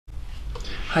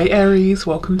Hi Aries,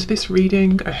 welcome to this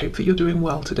reading. I hope that you're doing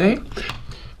well today.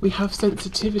 We have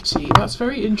sensitivity. That's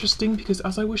very interesting because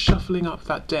as I was shuffling up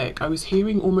that deck, I was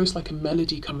hearing almost like a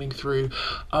melody coming through,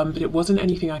 but it wasn't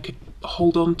anything I could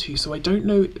hold on to. So I don't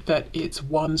know that it's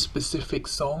one specific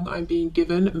song I'm being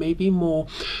given, maybe more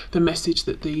the message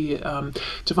that the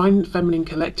Divine Feminine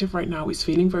Collective right now is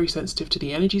feeling very sensitive to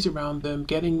the energies around them,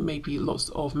 getting maybe lots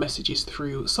of messages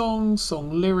through songs,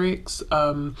 song lyrics,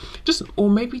 or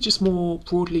maybe just more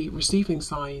broadly receiving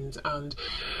signs and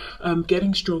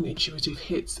getting strong intuitive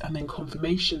hits and then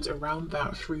confirmations around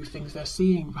that through things they're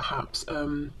seeing, perhaps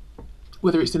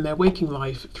whether it's in their waking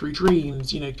life, through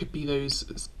dreams. It could be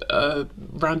those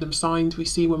random signs we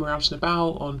see when we're out and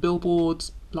about, on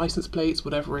billboards, license plates,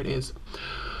 whatever it is.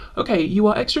 Okay, you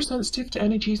are extra sensitive to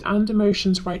energies and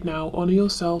emotions right now. Honor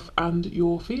yourself and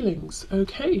your feelings.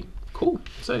 Okay, cool.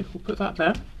 So we'll put that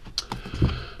there.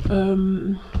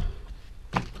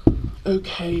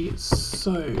 Okay,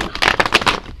 so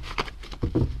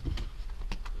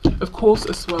of course,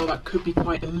 as well, that could be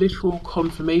quite a literal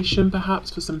confirmation,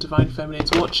 perhaps, for some Divine Feminines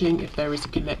watching, if there is a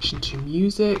connection to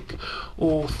music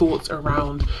or thoughts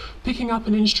around picking up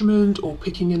an instrument or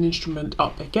picking an instrument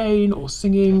up again or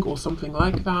singing or something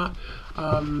like that.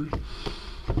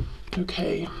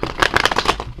 Okay,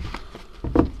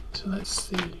 so let's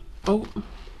see. Oh,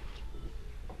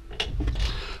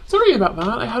 sorry about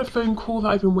that. I had a phone call that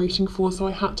I've been waiting for, so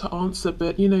I had to answer.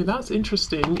 But that's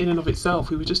interesting in and of itself.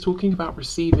 We were just talking about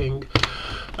receiving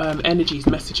energies,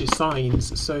 messages,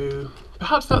 signs. So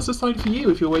perhaps that's a sign for you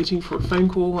if you're waiting for a phone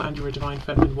call and you're a Divine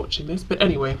Feminine watching this. But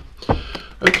anyway,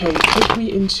 okay, take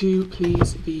me into,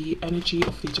 please, the energy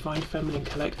of the Divine Feminine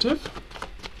Collective.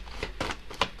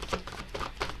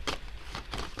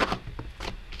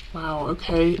 Wow,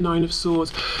 okay, Nine of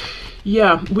Swords.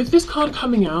 Yeah, with this card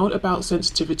coming out about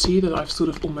sensitivity that I've sort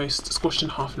of almost squashed in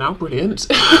half now, brilliant.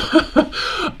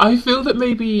 I feel that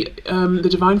maybe the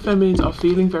Divine Feminines are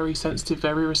feeling very sensitive,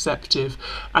 very receptive,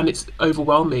 and it's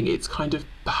overwhelming. It's kind of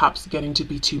perhaps getting to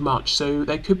be too much. So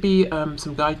there could be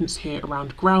some guidance here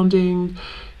around grounding,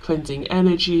 cleansing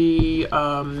energy,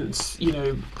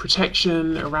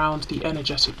 protection around the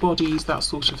energetic bodies, that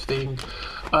sort of thing.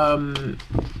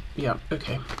 Yeah,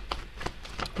 okay.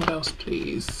 What else,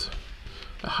 please?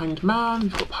 A Hanged Man,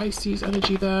 we've got Pisces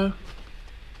energy there.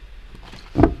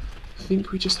 I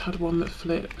think we just had one that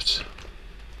flipped.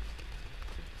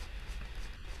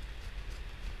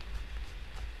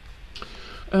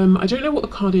 I don't know what the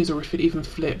card is or if it even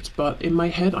flipped, but in my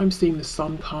head I'm seeing the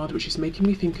Sun card, which is making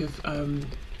me think of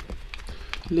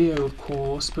Leo, of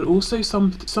course, but also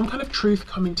some kind of truth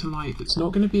coming to light that's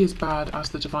not going to be as bad as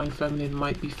the Divine Feminine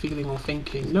might be feeling or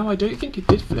thinking. No, I don't think it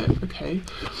did flip. Okay.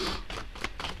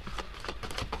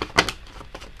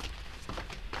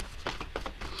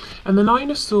 And the Nine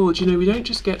of Swords, we don't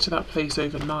just get to that place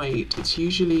overnight. It's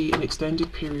usually an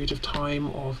extended period of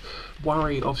time of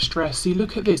worry, of stress. See,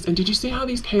 look at this. And did you see how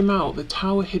these came out? The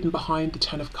Tower hidden behind the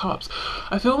Ten of Cups.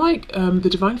 I feel like the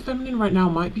Divine Feminine right now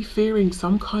might be fearing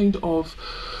some kind of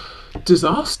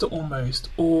disaster almost,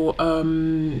 or I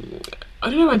don't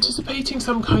know, anticipating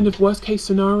some kind of worst case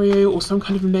scenario or some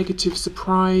kind of negative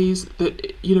surprise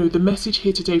that, the message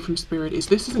here today from Spirit is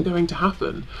this isn't going to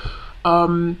happen.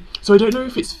 So I don't know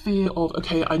if it's fear of,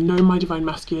 okay, I know my Divine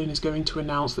Masculine is going to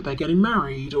announce that they're getting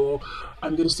married, or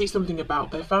I'm going to see something about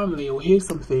their family, or hear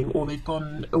something, or they've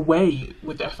gone away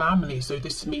with their family, so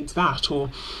this means that,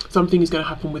 or something is going to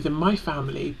happen within my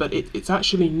family, but it's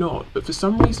actually not. But for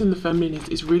some reason the Feminine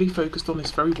is really focused on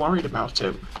this, very worried about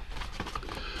it.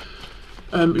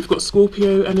 We've got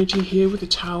Scorpio energy here with the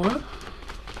Tower.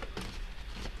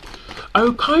 I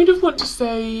would kind of want to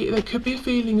say there could be a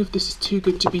feeling of this is too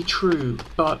good to be true,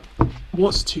 but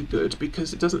what's too good?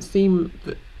 Because it doesn't seem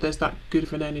that there's that good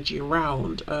of an energy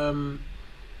around. I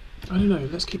don't know,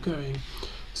 let's keep going.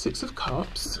 Six of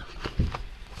Cups.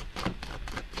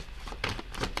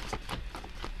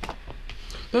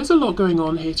 There's a lot going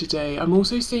on here today. I'm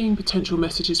also seeing potential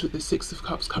messages with the Six of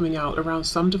Cups coming out around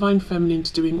some Divine Feminines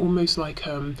doing almost like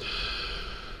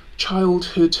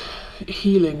childhood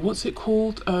healing. What's it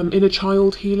called? Inner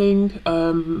child healing,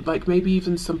 like maybe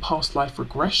even some past life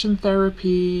regression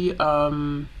therapy,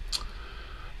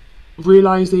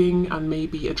 realizing and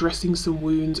maybe addressing some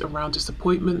wounds around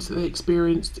disappointments that they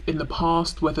experienced in the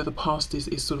past, whether the past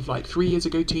is sort of like 3 years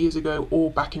ago, 2 years ago, or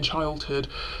back in childhood,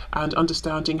 and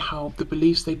understanding how the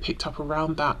beliefs they picked up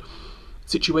around that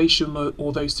situation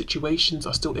or those situations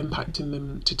are still impacting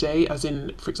them today, as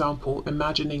in, for example,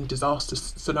 imagining disaster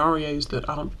scenarios that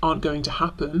aren't going to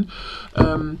happen.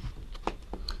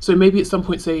 So maybe at some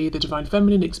point, say, the Divine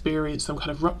Feminine experienced some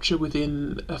kind of rupture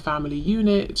within a family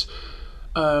unit,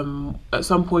 at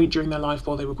some point during their life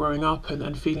while they were growing up,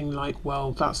 and feeling like,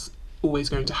 well, that's always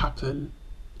going to happen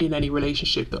in any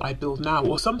relationship that I build now,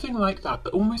 or something like that,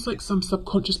 but almost like some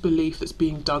subconscious belief that's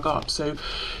being dug up. So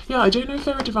yeah, I don't know if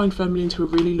they're a divine feminine who are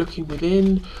really looking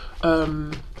within,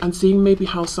 and seeing maybe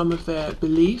how some of their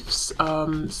beliefs,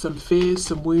 some fears,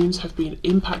 some wounds have been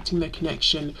impacting their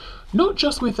connection, not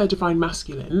just with their divine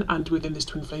masculine and within this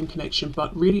twin flame connection,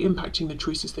 but really impacting the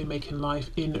choices they make in life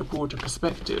in a broader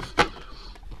perspective.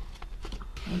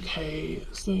 Okay,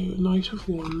 so Knight of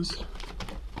Wands,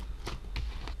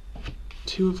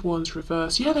 Two of Wands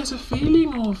reverse. Yeah, there's a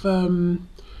feeling of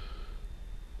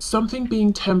something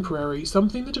being temporary,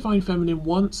 something the divine feminine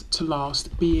wants to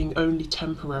last being only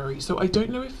temporary. So I don't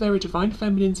know if there are divine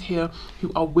feminines here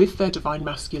who are with their divine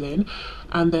masculine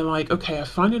and they're like, okay, I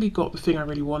finally got the thing I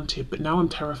really wanted, but now I'm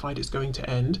terrified it's going to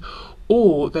end.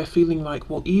 Or they're feeling like,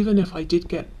 well, even if I did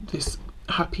get this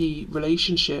happy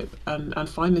relationship and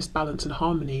find this balance and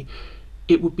harmony,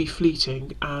 it would be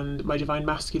fleeting and my divine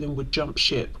masculine would jump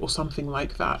ship or something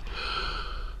like that.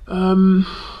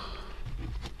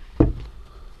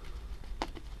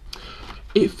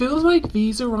 It feels like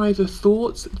these are either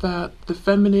thoughts that the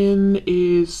feminine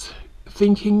is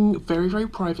thinking very, very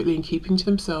privately and keeping to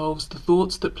themselves, the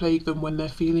thoughts that plague them when they're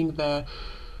feeling their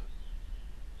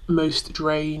most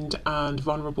drained and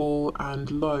vulnerable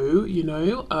and low, you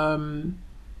know,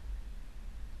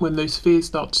 when those fears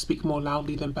start to speak more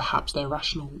loudly than perhaps their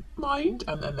rational mind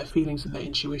and their feelings and their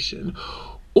intuition.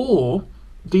 Or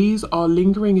these are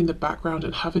lingering in the background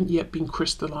and haven't yet been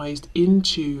crystallized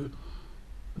into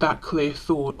that clear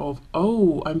thought of,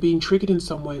 oh, I'm being triggered in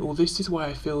some way, or this is why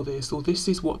I feel this, or this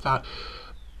is what that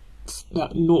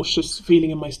nauseous feeling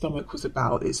in my stomach was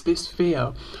about. It's this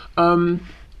fear.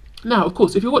 Now, of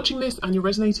course, if you're watching this and you're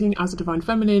resonating as a divine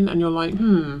feminine and you're like,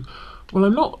 well,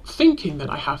 I'm not thinking that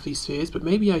I have these fears, but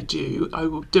maybe I do, I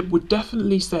would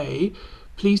definitely say,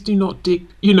 please do not dig,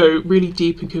 you know, really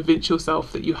deep and convince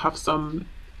yourself that you have some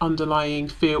underlying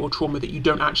fear or trauma that you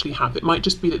don't actually have. It might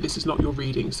just be that this is not your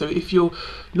reading. So if you're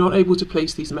not able to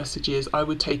place these messages, I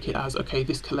would take it as, okay,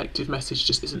 this collective message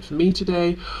just isn't for me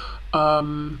today.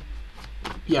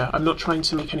 Yeah, I'm not trying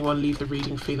to make anyone leave the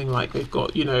reading feeling like they've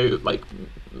got, you know, like,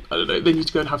 I don't know, they need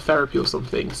to go and have therapy or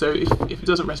something. So if it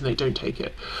doesn't resonate, don't take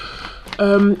it.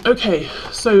 Okay,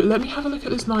 so let me have a look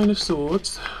at this Nine of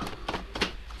Swords.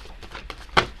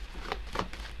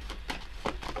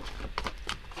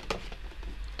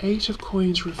 Eight of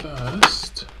Coins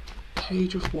reversed.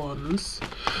 Page of Wands.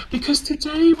 Because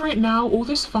today, right now, all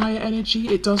this fire energy,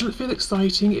 it doesn't feel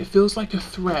exciting. It feels like a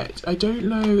threat. I don't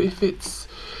know if it's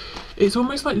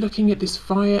almost like looking at this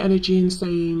fire energy and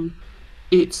saying,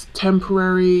 it's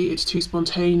temporary, it's too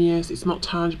spontaneous, it's not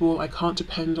tangible, I can't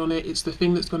depend on it, it's the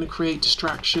thing that's going to create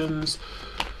distractions.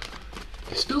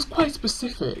 This feels quite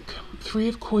specific. Three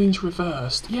of Coins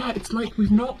reversed. Yeah, it's like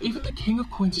we've not, even the King of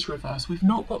Coins is reversed. We've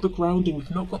not got the grounding,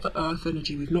 we've not got the earth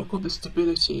energy, we've not got the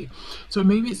stability. So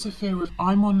maybe it's a fear of,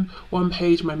 I'm on one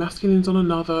page, my masculine's on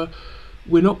another,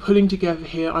 we're not pulling together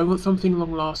here, I want something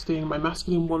long lasting, my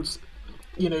masculine wants,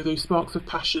 you know, those sparks of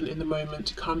passion in the moment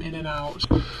to come in and out.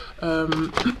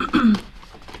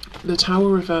 The Tower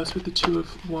reversed with the Two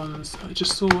of Wands. I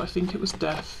just saw, I think it was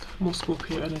death, more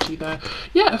Scorpio energy there.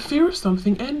 Yeah, a fear of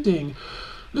something ending.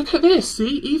 Look at this,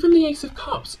 see, even the Ace of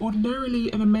Cups,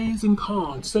 ordinarily an amazing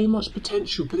card, so much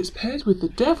potential, but it's paired with the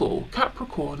Devil,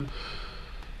 Capricorn.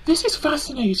 This is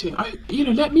fascinating. You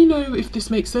know, let me know if this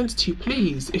makes sense to you,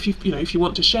 please, if you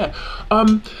want to share.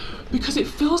 Because it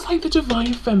feels like the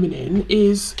divine feminine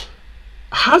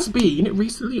has been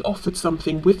recently offered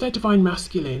something with their divine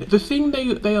masculine, the thing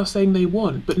they are saying they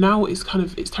want, but now it's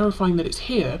terrifying that it's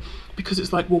here because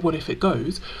it's like, well, what if it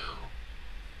goes?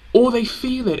 Or they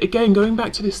feel it. Again, going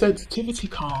back to the sensitivity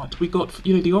card, we got,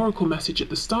 you know, the oracle message at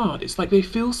the start. It's like they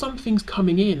feel something's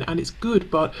coming in and it's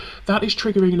good, but that is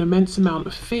triggering an immense amount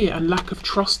of fear and lack of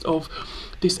trust of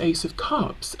this Ace of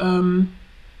Cups.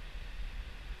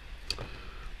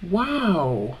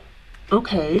 Wow.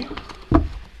 Okay.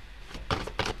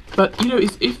 But, you know,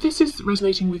 if this is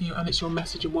resonating with you and it's your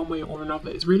message in one way or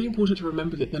another, it's really important to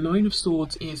remember that the Nine of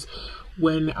Swords is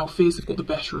when our fears have got the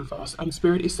better of us, and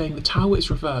Spirit is saying the Tower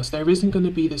is reversed. There isn't going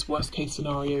to be this worst case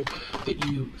scenario that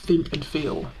you think and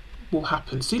feel will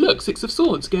happen. See, look, Six of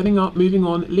Swords, getting up, moving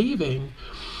on, leaving.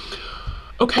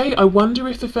 Okay, I wonder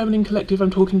if the feminine collective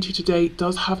I'm talking to today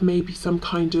does have maybe some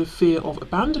kind of fear of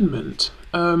abandonment.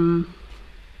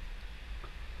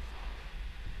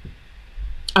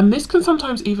 And this can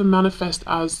sometimes even manifest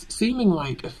as seeming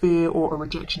like a fear or a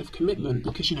rejection of commitment,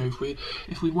 because, you know,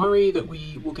 if we worry that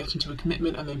we will get into a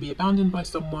commitment and then be abandoned by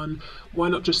someone, why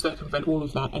not just circumvent all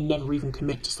of that and never even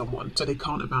commit to someone so they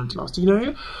can't abandon us, you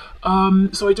know?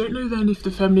 So I don't know then if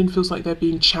the feminine feels like they're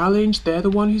being challenged, they're the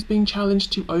one who's being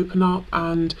challenged to open up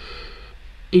and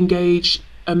engage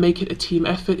and make it a team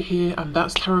effort here, and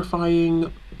that's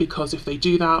terrifying, because if they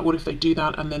do that, what if they do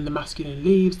that and then the masculine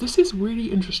leaves? This is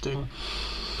really interesting.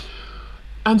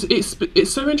 And it's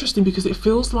so interesting because it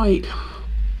feels like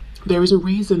there is a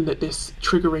reason that this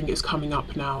triggering is coming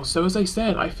up now. So as I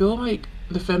said, I feel like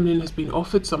the feminine has been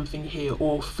offered something here,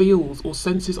 or feels or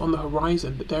senses on the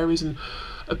horizon that there is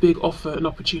a big offer, an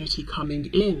opportunity coming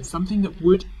in, something that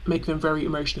would make them very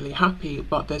emotionally happy,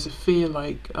 but there's a fear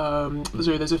like,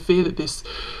 there's a fear that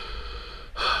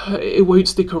it won't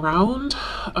stick around.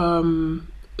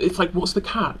 It's like, what's the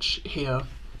catch here?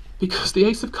 Because the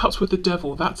Ace of Cups with the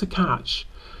Devil, that's a catch.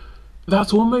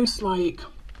 That's almost like,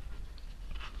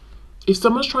 if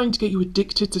someone's trying to get you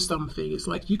addicted to something, it's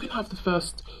like, you can have the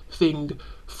first thing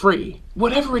free,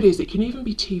 whatever it is. It can even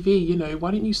be TV, you know,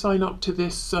 why don't you sign up to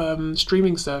this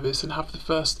streaming service and have the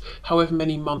first however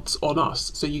many months on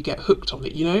us, so you get hooked on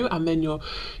it, you know, and then you're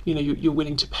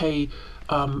willing to pay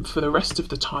for the rest of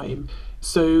the time.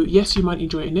 So yes, you might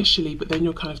enjoy it initially, but then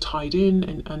you're kind of tied in,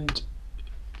 and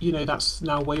you know, that's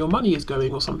now where your money is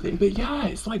going or something. But yeah,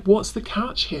 it's like, what's the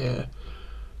catch here?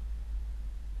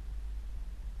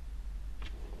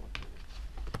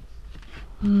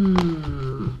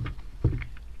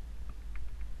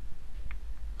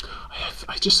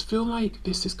 I just feel like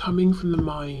this is coming from the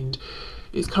mind.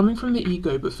 It's coming from the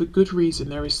ego, but for good reason.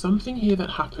 There is something here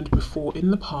that happened before in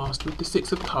the past with the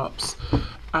Six of Cups,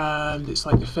 and it's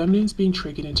like the feminine's being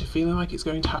triggered into feeling like it's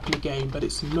going to happen again, but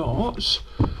it's not.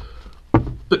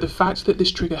 But the fact that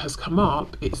this trigger has come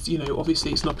up, it's, you know,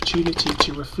 obviously it's an opportunity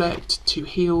to reflect, to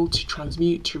heal, to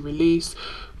transmute, to release.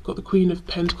 We've got the Queen of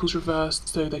Pentacles reversed,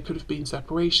 so there could have been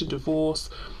separation, divorce,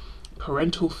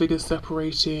 parental figures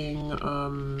separating,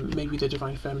 maybe the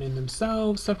divine feminine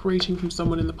themselves separating from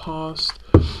someone in the past.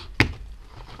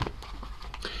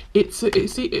 It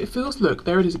feels, look,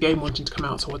 there it is again wanting to come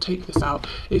out, so I'll take this out.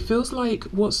 It feels like,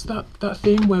 what's that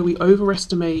thing where we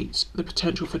overestimate the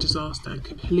potential for disaster and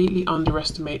completely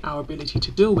underestimate our ability to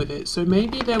deal with it. So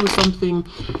maybe there was something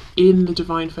in the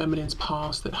divine feminine's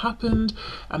past that happened,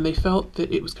 and they felt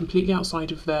that it was completely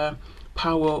outside of their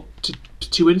power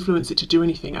to influence it, to do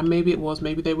anything. And maybe it was,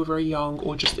 maybe they were very young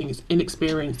or just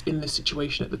inexperienced in this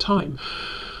situation at the time.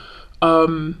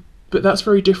 But that's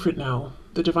very different now.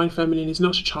 The divine feminine is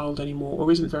not a child anymore,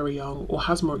 or isn't very young, or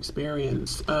has more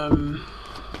experience.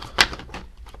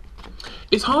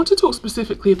 It's hard to talk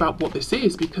specifically about what this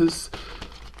is, because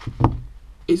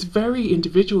it's very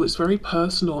individual, it's very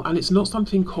personal, and it's not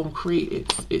something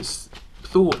concrete. It's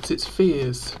thoughts, it's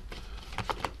fears.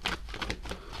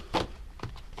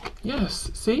 Yes,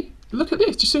 see? Look at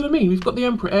this, do you see what I mean? We've got the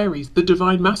Emperor Aries, the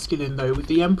divine masculine though, with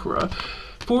the Emperor.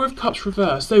 Four of Cups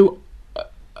reversed. So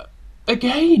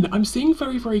again, I'm seeing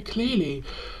very, very clearly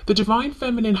the divine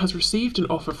feminine has received an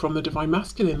offer from the divine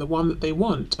masculine, the one that they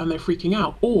want, and they're freaking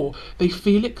out, or they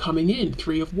feel it coming in.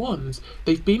 Three of Wands.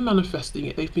 They've been manifesting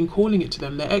it, they've been calling it to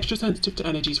them. They're extra sensitive to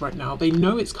energies right now. They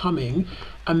know it's coming,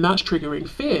 and that's triggering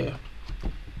fear.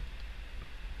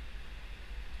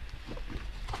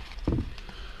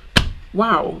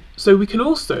 Wow. So we can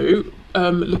also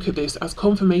look at this as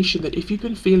confirmation that if you've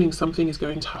been feeling something is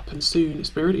going to happen soon,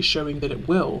 Spirit is showing that it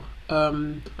will,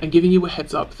 and giving you a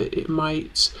heads up that it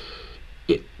might.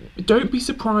 Don't be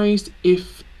surprised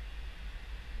if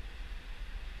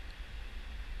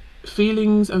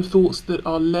feelings and thoughts that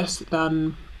are less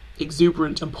than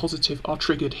exuberant and positive are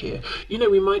triggered here. You know,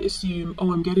 we might assume,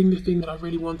 oh, I'm getting the thing that I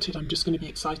really wanted, I'm just going to be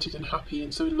excited and happy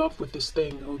and so in love with this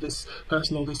thing or this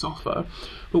person or this offer,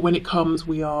 but when it comes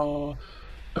we are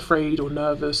afraid or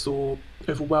nervous or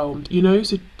overwhelmed, you know.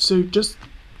 So just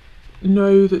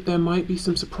know that there might be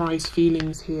some surprise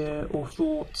feelings here or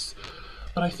thoughts,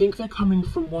 but I think they're coming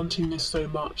from wanting this so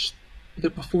much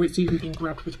that before it's even been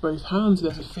grabbed with both hands,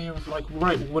 there's a fear of like,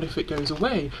 right, well, what if it goes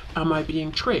away? Am I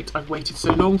being tricked? I've waited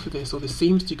so long for this, or this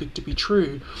seems too good to be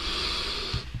true.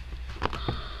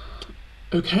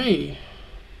 Okay.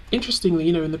 Interestingly,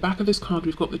 you know, in the back of this card,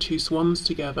 we've got the two swans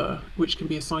together, which can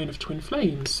be a sign of twin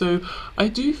flames. So I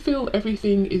do feel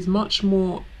everything is much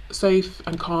more safe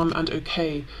and calm and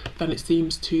okay than it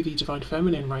seems to the divine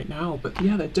feminine right now. But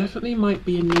yeah, there definitely might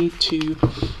be a need to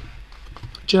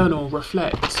journal,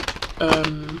 reflect.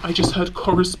 I just heard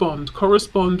correspond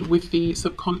with the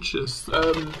subconscious.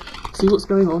 See what's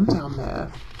going on down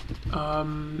there.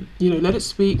 You know, let it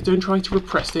speak. Don't try to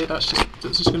repress it. That's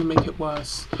just going to make it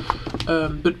worse.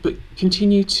 But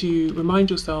continue to remind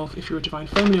yourself, if you're a divine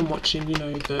feminine watching, you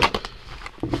know that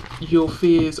your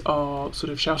fears are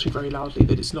sort of shouting very loudly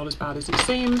that it's not as bad as it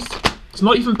seems. It's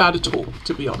not even bad at all,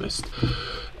 to be honest.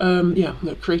 Yeah,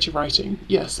 no, creative writing.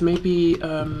 Yes, maybe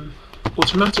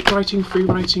automatic writing, free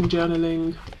writing,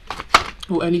 journaling,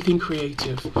 or anything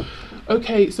creative.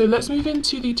 Okay, so let's move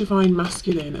into the divine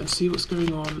masculine and see what's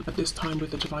going on at this time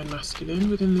with the divine masculine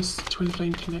within this twin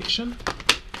flame connection.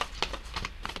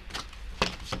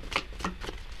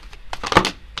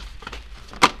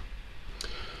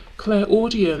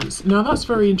 Clairaudience. Now that's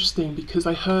very interesting because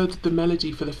I heard the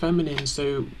melody for the feminine,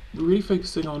 so we're really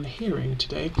focusing on hearing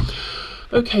today.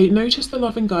 Okay, notice the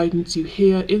love and guidance you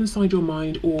hear inside your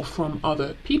mind or from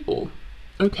other people.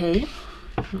 Okay,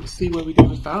 let's see where we go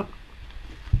with that.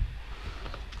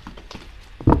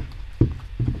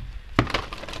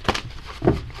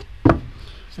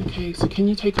 Okay, so can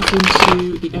you take us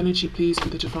into the energy, please, for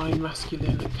the divine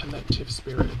masculine collective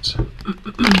spirit?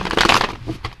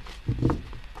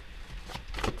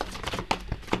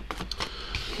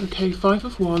 Okay, Five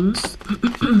of Wands.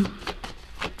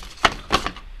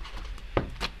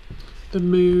 The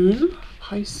Moon,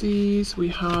 Pisces. We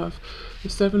have the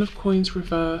Seven of Coins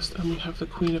reversed, and we have the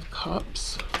Queen of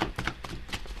Cups.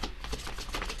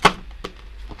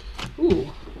 Ooh,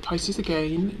 Pisces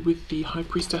again with the High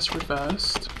Priestess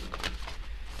reversed.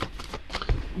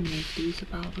 Move these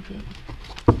about a bit.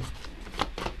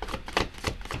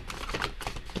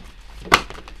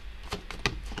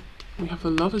 We have the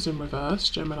Lovers in reverse,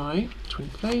 Gemini, twin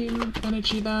flame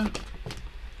energy there.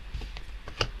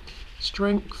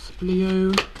 Strength,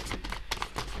 Leo.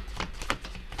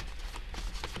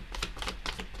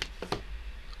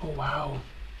 Oh wow,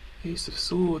 Ace of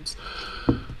Swords.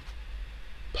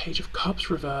 Page of Cups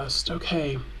reversed.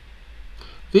 Okay.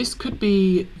 This could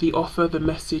be the offer, the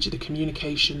message, the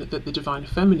communication that the divine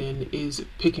feminine is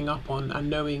picking up on and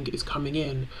knowing is coming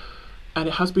in. And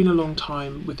it has been a long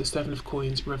time with the Seven of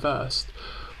Coins reversed.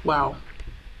 Wow.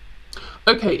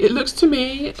 Okay, it looks to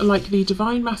me like the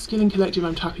divine masculine collective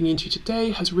I'm tapping into today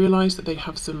has realised that they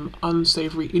have some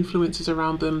unsavoury influences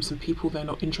around them, some people they're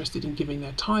not interested in giving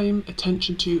their time,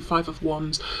 attention to. Five of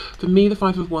Wands. For me, the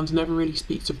Five of Wands never really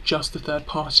speaks of just the third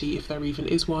party, if there even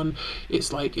is one.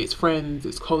 It's like, it's friends,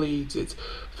 it's colleagues, it's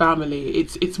family,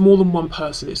 it's more than one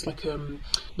person. It's like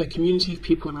the community of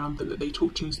people around them that they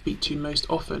talk to and speak to most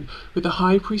often. With the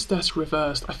High Priestess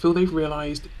reversed, I feel they've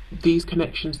realised these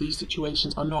connections, these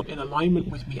situations are not in alignment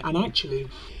with me, and actually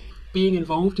being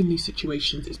involved in these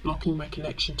situations is blocking my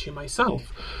connection to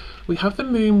myself. We have the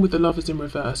Moon with the Lovers in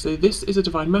reverse, so this is a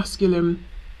divine masculine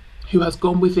who has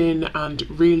gone within and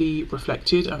really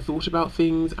reflected and thought about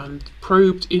things and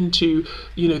probed into,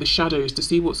 you know, the shadows to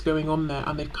see what's going on there,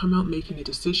 and they've come out making a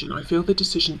decision. I feel the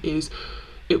decision is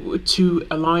to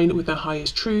align with their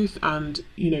highest truth and,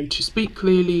 you know, to speak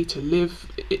clearly, to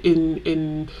live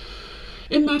in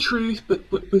their truth, but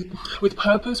with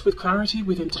purpose, with clarity,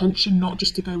 with intention, not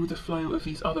just to go with the flow of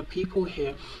these other people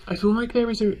here. I feel like there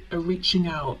is a reaching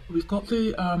out. We've got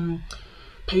the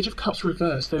Page of Cups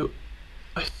reversed, so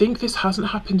I think this hasn't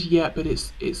happened yet, but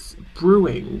it's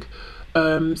brewing.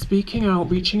 Speaking out,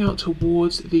 reaching out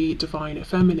towards the divine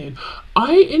feminine.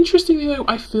 Interestingly though,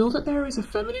 I feel that there is a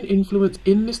feminine influence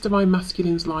in this divine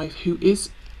masculine's life who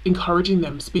is encouraging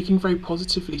them, speaking very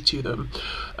positively to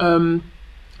them.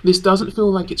 This doesn't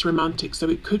feel like it's romantic, so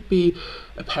it could be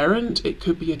a parent, it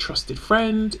could be a trusted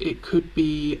friend, it could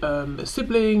be a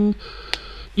sibling,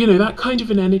 you know, that kind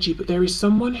of an energy. But there is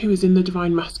someone who is in the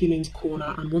divine masculine's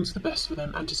corner and wants the best for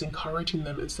them and is encouraging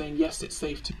them and saying, yes, it's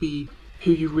safe to be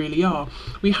who you really are.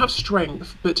 We have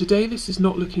Strength, but today this is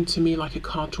not looking to me like a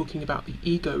card talking about the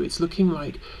ego. It's looking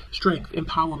like strength,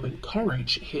 empowerment,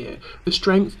 courage here. The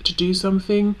strength to do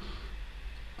something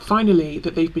finally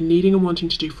that they've been needing and wanting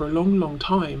to do for a long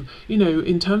time. You know,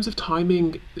 in terms of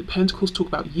timing, Pentacles talk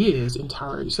about years in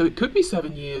tarot, so it could be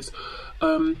 7 years,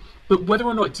 but whether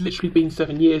or not it's literally been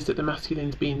 7 years that the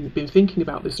masculine's been thinking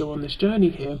about this or on this journey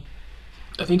here,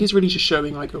 I think it's really just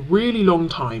showing like a really long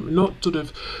time, not sort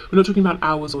of, we're not talking about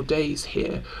hours or days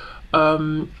here.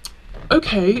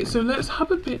 Okay, so let's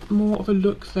have a bit more of a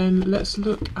look then. Let's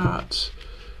look at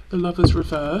the Lovers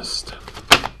reversed.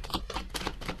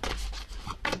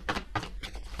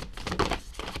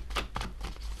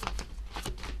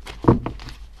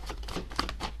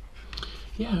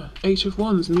 Yeah, Eight of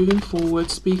Wands, moving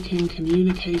forward, speaking,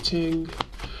 communicating.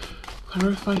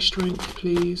 Clarify Strength,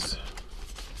 please.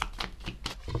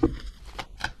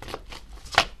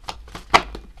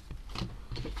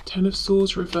 Ten of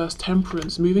Swords reverse,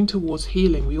 Temperance, moving towards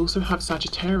healing. We also have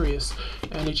Sagittarius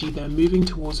energy there, moving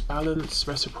towards balance,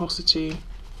 reciprocity.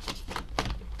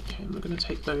 Okay, I'm not going to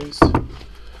take those.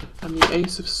 And the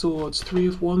Ace of Swords, Three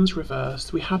of Wands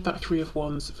reversed. We had that Three of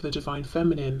Wands for the Divine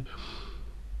Feminine.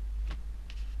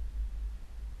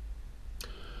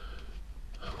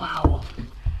 Wow.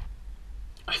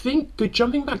 I think,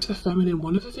 jumping back to the feminine,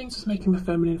 one of the things that's making the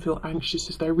feminine feel anxious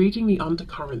is they're reading the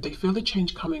undercurrent. They feel the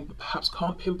change coming, but perhaps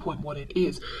can't pinpoint what it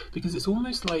is, because it's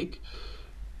almost like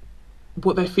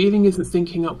what they're feeling isn't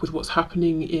syncing up with what's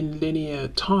happening in linear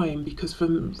time. Because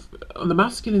on the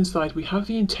masculine side, we have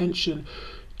the intention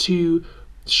to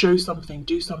show something,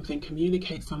 do something,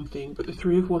 communicate something, but the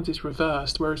Three of Wands is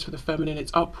reversed, whereas for the feminine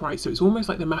it's upright. So it's almost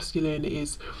like the masculine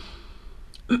is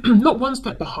not one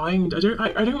step behind. I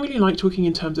don't really like talking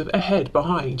in terms of ahead,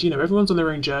 behind. You know, everyone's on their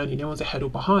own journey. No one's ahead or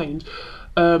behind.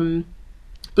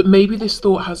 But maybe this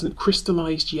thought hasn't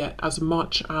crystallized yet as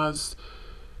much as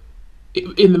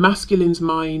in the masculine's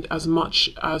mind, as much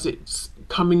as it's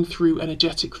coming through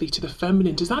energetically to the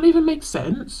feminine. Does that even make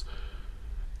sense?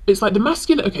 It's like the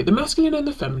masculine, okay, the masculine and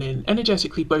the feminine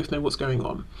energetically both know what's going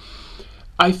on.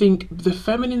 I think the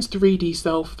feminine's 3D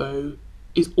self, though,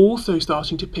 is also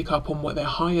starting to pick up on what their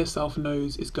higher self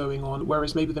knows is going on,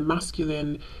 whereas maybe the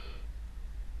masculine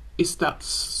is that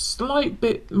slight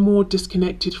bit more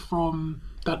disconnected from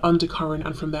that undercurrent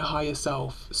and from their higher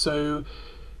self. So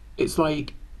it's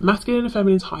like masculine and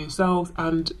feminine's higher selves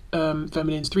and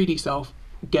feminine's 3D self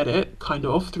get it, kind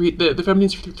of. The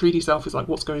feminine's 3D self is like,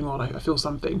 what's going on? I feel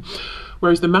something.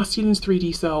 Whereas the masculine's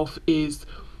 3D self is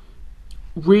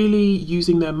really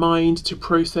using their mind to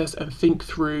process and think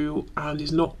through, and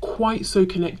is not quite so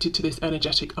connected to this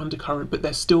energetic undercurrent, but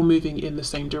they're still moving in the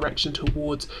same direction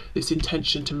towards this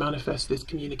intention to manifest this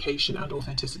communication and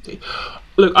authenticity.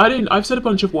 Look, I've said a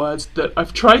bunch of words that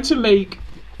I've tried to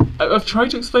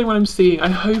explain what I'm seeing. I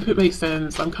hope it makes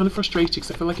sense. I'm kind of frustrated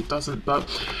because I feel like it doesn't, but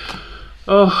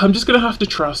I'm just going to have to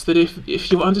trust that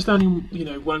if you're understanding, you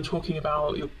know, what I'm talking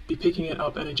about, you'll be picking it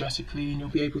up energetically and you'll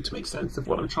be able to make sense of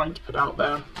what I'm trying to put out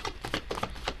there.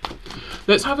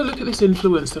 Let's have a look at this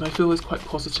influence that I feel is quite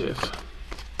positive.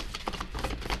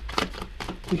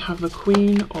 We have the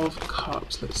Queen of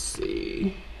Cups. Let's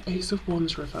see. Ace of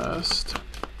Wands reversed.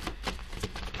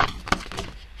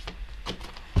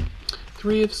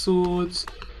 Three of Swords.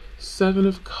 Seven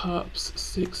of Cups,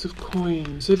 Six of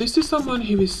Coins. So this is someone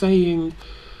who is saying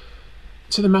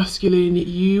to the masculine,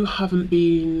 you haven't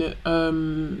been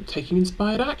taking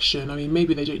inspired action. I mean,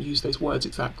 maybe they don't use those words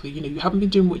exactly. You know, you haven't been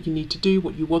doing what you need to do,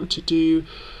 what you want to do.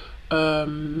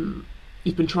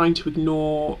 You've been trying to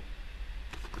ignore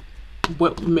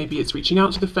what, maybe it's reaching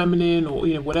out to the feminine, or,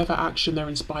 you know, whatever action they're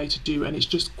inspired to do, and it's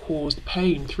just caused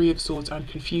pain. Three of Swords and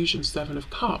confusion, Seven of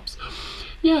Cups.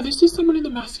 Yeah, this is someone in the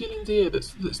masculine's ear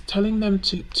that's telling them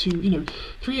to you know,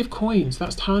 Three of Coins,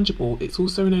 that's tangible. It's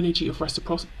also an energy of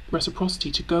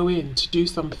reciprocity, to go in, to do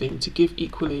something, to give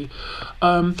equally.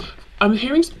 I'm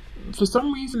hearing, for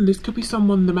some reason, this could be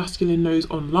someone the masculine knows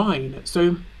online.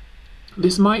 So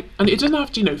this might, and it doesn't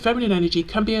have to, you know, feminine energy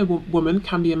can be a woman,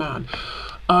 can be a man.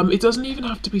 It doesn't even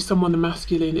have to be someone the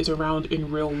masculine is around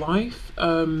in real life.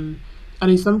 And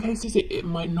in some cases it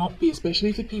might not be, especially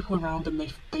if the people around them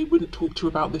they wouldn't talk to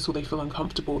about this, or they feel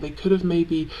uncomfortable. They could have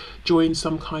maybe joined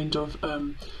some kind of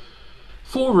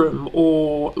forum,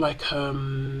 or like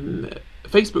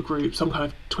Facebook group, some kind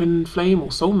of twin flame or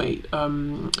soulmate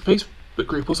Facebook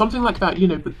group or something like that, you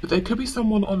know. But there could be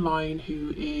someone online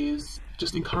who is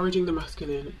just encouraging the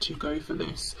masculine to go for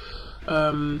this,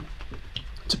 to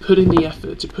put in the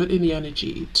effort, to put in the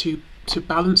energy, to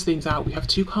balance things out. We have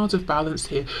two cards of balance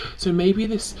here. So maybe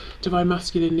this divine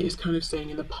masculine is kind of saying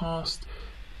in the past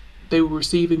they were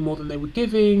receiving more than they were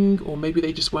giving, or maybe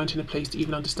they just weren't in a place to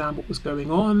even understand what was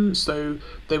going on, so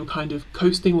they were kind of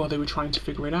coasting while they were trying to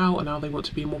figure it out, and now they want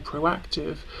to be more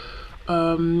proactive.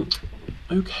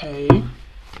 Okay.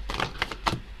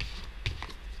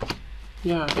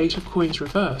 Yeah, Eight of Coins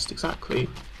reversed, exactly.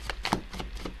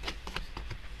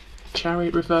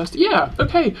 Chariot reversed. Yeah,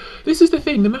 okay. This is the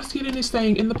thing. The masculine is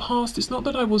saying, in the past, it's not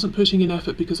that I wasn't putting in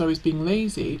effort because I was being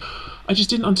lazy. I just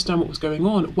didn't understand what was going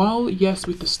on. While, yes,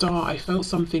 with the star, I felt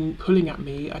something pulling at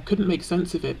me, I couldn't make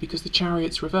sense of it because the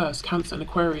chariot's reversed. Cancer and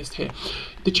Aquarius here.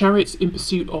 The chariot's in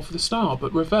pursuit of the star,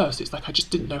 but reversed. It's like I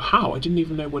just didn't know how. I didn't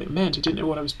even know what it meant. I didn't know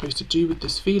what I was supposed to do with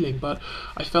this feeling, but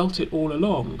I felt it all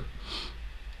along.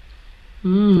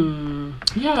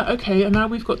 Yeah, okay, and now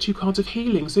we've got two cards of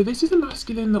healing. So this is a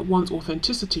masculine that wants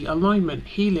authenticity, alignment,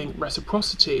 healing,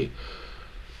 reciprocity.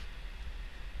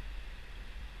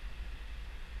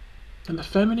 And the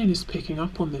feminine is picking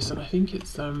up on this, and I think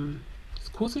it's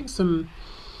causing some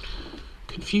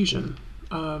confusion,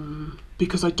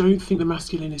 because I don't think the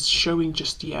masculine is showing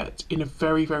just yet in a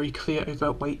very, very clear,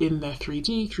 overt way in their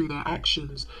 3D, through their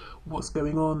actions, what's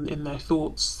going on in their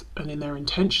thoughts and in their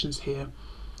intentions here.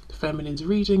 The feminine's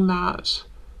reading that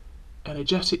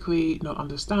energetically, not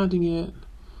understanding it.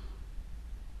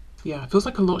 Yeah, it feels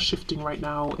like a lot shifting right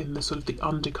now in the sort of the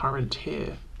undercurrent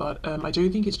here, but I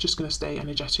don't think it's just going to stay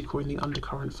energetic or in the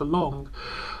undercurrent for long.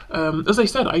 As I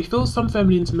said, I feel some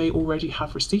feminines may already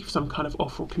have received some kind of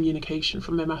offer or communication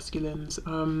from their masculines.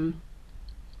 For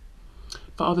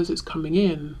others, it's coming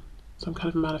in, some kind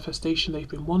of manifestation they've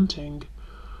been wanting.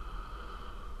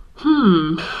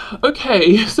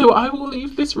 Okay, so I will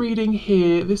leave this reading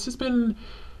here. This has been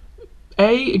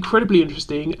A, incredibly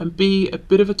interesting, and B, a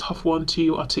bit of a tough one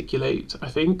to articulate, I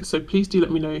think. So please do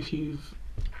let me know if you've,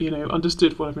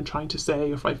 understood what I've been trying to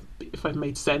say, or if I've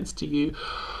made sense to you.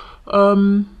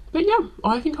 But yeah,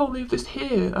 I think I'll leave this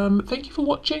here. Thank you for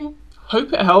watching.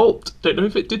 Hope it helped. Don't know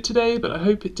if it did today, but I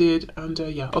hope it did. And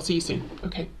yeah, I'll see you soon.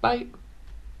 Okay, bye.